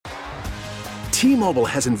T-Mobile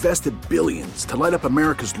has invested billions to light up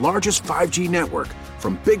America's largest 5G network,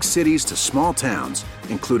 from big cities to small towns,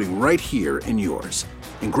 including right here in yours.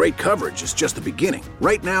 And great coverage is just the beginning.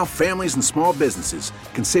 Right now, families and small businesses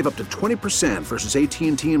can save up to 20% versus AT&T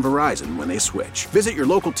and Verizon when they switch. Visit your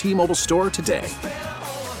local T-Mobile store today.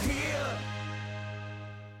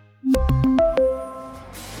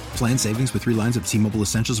 Plan savings with 3 lines of T-Mobile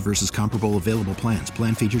Essentials versus comparable available plans.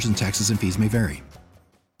 Plan features and taxes and fees may vary.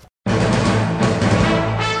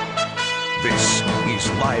 This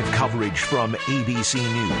is live coverage from ABC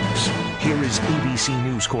News. Here is ABC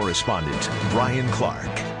News correspondent Brian Clark.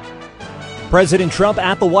 President Trump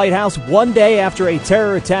at the White House one day after a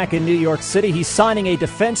terror attack in New York City. He's signing a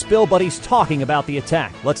defense bill, but he's talking about the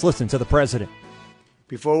attack. Let's listen to the president.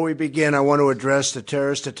 Before we begin, I want to address the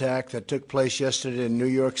terrorist attack that took place yesterday in New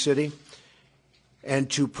York City and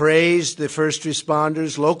to praise the first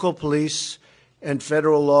responders, local police, and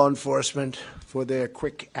federal law enforcement for their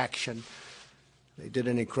quick action. They did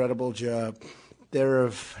an incredible job. There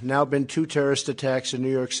have now been 2 terrorist attacks in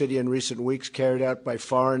New York City in recent weeks carried out by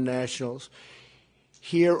foreign nationals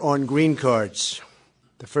here on green cards.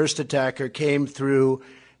 The first attacker came through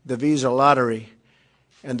the visa lottery,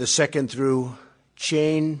 and the second through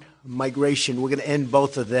chain migration. We're going to end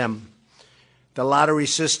both of them. The lottery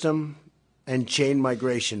system and chain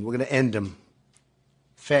migration. We're going to end them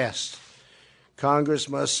fast. Congress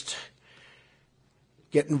must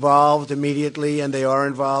get involved immediately, and they are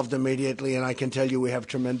involved immediately, and I can tell you we have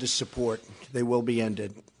tremendous support. They will be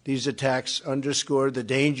ended. These attacks underscore the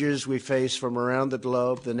dangers we face from around the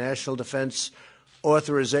globe. The National Defense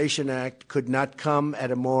Authorization Act could not come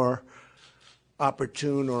at a more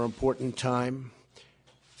opportune or important time.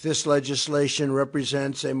 This legislation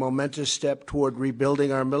represents a momentous step toward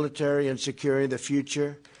rebuilding our military and securing the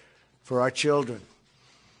future for our children.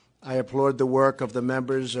 I applaud the work of the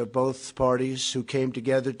members of both parties who came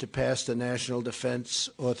together to pass the National Defense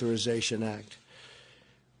Authorization Act,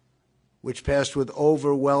 which passed with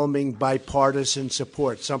overwhelming bipartisan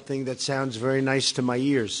support, something that sounds very nice to my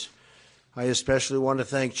ears. I especially want to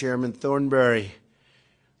thank Chairman Thornberry,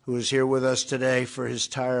 who is here with us today, for his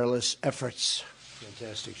tireless efforts.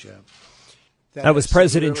 Fantastic job. That was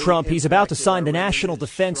President Trump. He's about to sign the National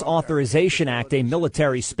Defense Authorization Act, a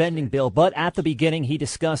military spending bill. But at the beginning, he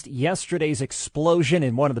discussed yesterday's explosion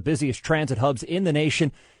in one of the busiest transit hubs in the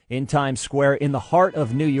nation, in Times Square, in the heart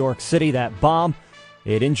of New York City. That bomb,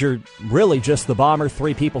 it injured really just the bomber.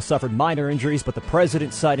 3 people suffered minor injuries, but the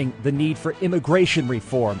president citing the need for immigration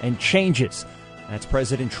reform and changes. That's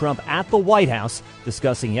President Trump at the White House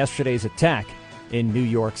discussing yesterday's attack in New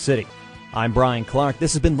York City. I'm Brian Clark.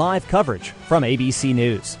 This has been live coverage from ABC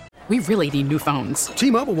News. We really need new phones.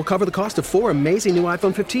 T-Mobile will cover the cost of 4 amazing new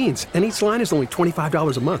iPhone 15s, and each line is only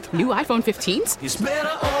 $25 a month. New iPhone 15s? It's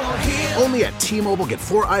better over here. Only at T-Mobile, get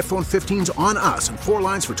 4 iPhone 15s on us and 4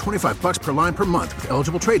 lines for $25 per line per month with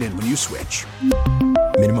eligible trade-in when you switch.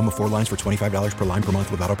 Minimum of 4 lines for $25 per line per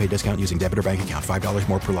month with autopay discount using debit or bank account. $5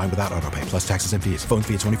 more per line without autopay, plus taxes and fees. Phone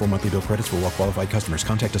fee at 24 monthly bill credits for well-qualified customers.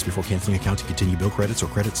 Contact us before canceling account to continue bill credits or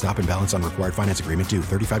credit stop and balance on required finance agreement due.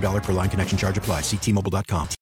 $35 per line connection charge applies. See T-Mobile.com.